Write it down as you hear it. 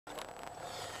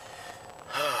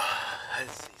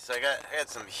So I had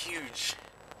some huge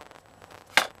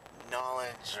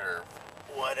knowledge or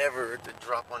whatever to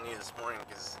drop on you this morning,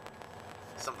 because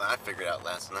something I figured out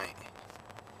last night.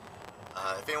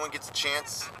 If anyone gets a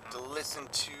chance to listen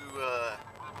to a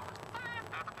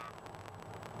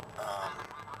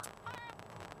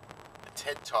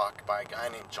TED Talk by a guy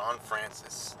named John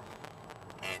Francis,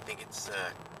 and I think it's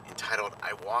entitled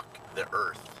 "I Walk the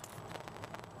Earth."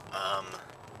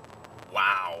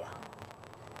 Wow.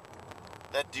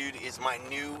 That dude is my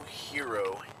new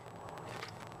hero,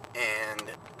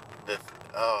 and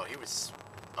he was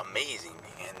amazing,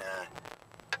 and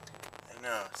I don't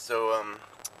know. So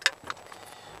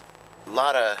a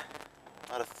lot of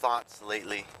thoughts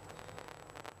lately,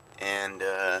 and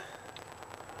let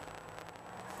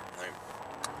me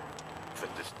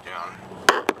put this down.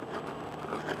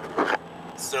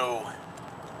 So,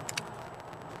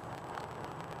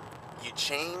 you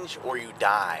change or you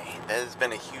die. That has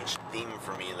been a huge theme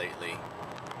for me lately.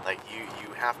 Like,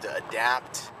 you have to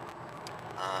adapt,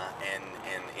 and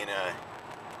in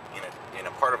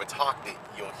a part of a talk that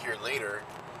you'll hear later,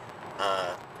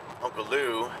 Uncle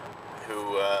Lou,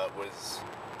 who was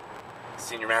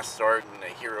senior master sergeant and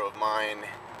a hero of mine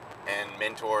and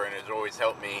mentor, and has always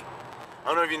helped me. I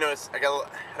don't know if you noticed, I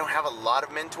don't have a lot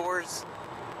of mentors,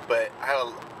 but I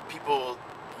have people,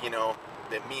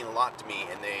 that mean a lot to me,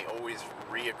 and they always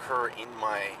reoccur in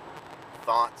my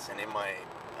thoughts and in my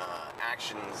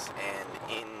actions and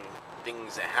in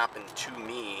things that happen to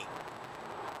me.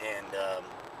 And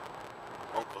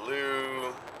Uncle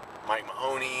Lou, Mike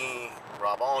Mahoney,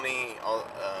 Rob Alney,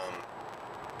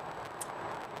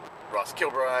 Ross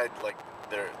Kilbride, like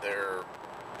they're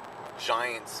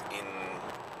giants in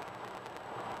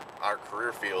our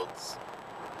career fields,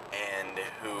 and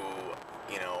who,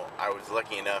 I was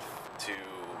lucky enough to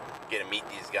get to meet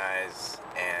these guys,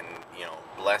 and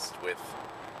blessed with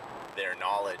their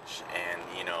knowledge and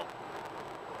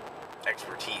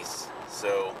expertise.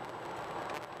 So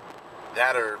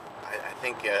I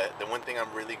think the one thing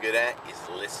I'm really good at is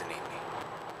listening.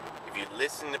 If you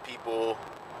listen to people,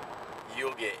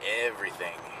 you'll get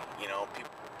everything.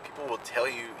 People will tell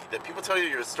you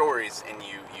your stories, and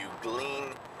you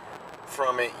glean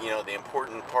from it, the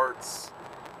important parts,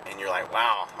 and you're like,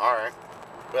 wow, all right.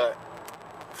 But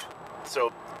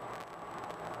so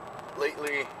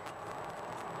lately,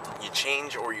 you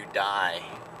change or you die.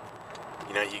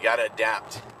 You gotta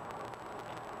adapt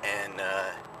and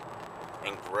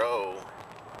grow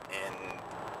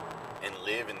and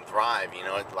live and thrive.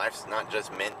 Life's not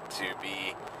just meant to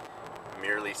be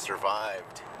merely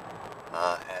survived,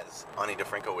 as Ani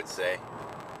DeFranco would say.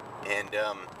 And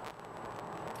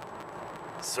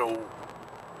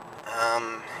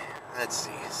let's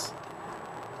see.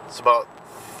 It's about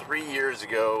 3 years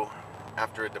ago,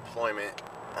 after a deployment,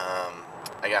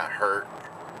 I got hurt,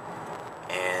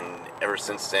 and ever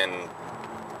since then,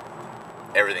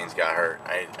 everything's got hurt.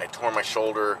 I tore my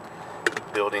shoulder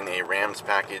building a RAMS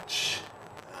package.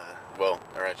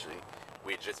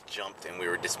 We had just jumped and we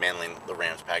were dismantling the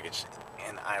RAMS package,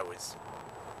 and I was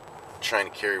trying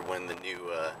to carry one of the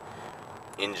new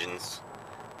engines,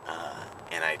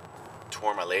 and I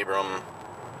tore my labrum,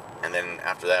 and then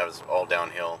after that it was all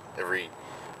downhill.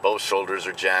 Both shoulders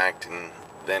are jacked, and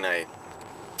then I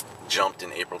jumped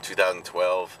in April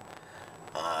 2012.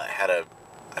 I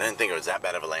didn't think it was that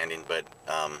bad of a landing, but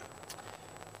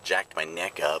jacked my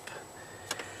neck up,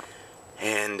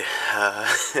 and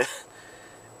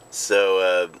so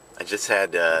I just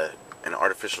had an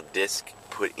artificial disc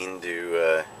put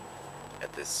into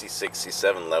at the C6,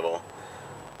 C7 level,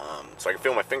 so I can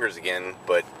feel my fingers again,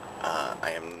 but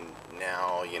I am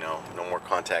now, no more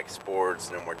contact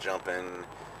sports, no more jumping,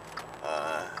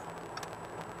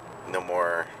 no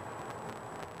more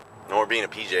being a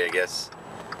PJ, I guess.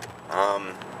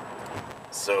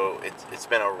 So it's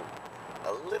been a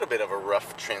little bit of a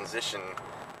rough transition,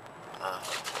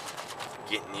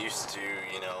 getting used to,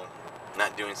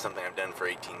 not doing something I've done for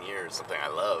 18 years, something I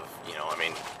love,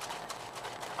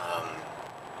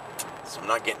 so I'm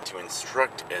not getting to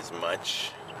instruct as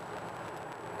much,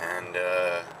 and,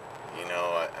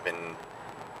 I've been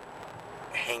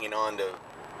hanging on to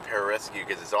pararescue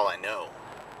because it's all I know.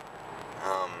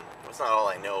 It's not all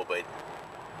I know, but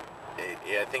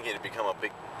I think it had become a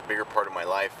bigger part of my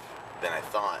life than I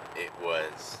thought it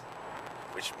was,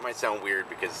 which might sound weird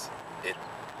because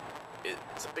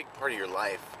it's a big part of your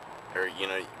life, or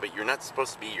but you're not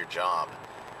supposed to be your job.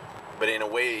 But in a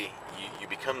way, you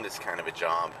become this kind of a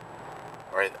job,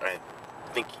 or I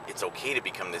think it's okay to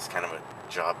become this kind of a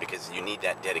job because you need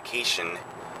that dedication,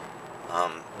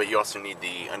 but you also need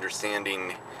the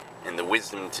understanding and the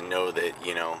wisdom to know that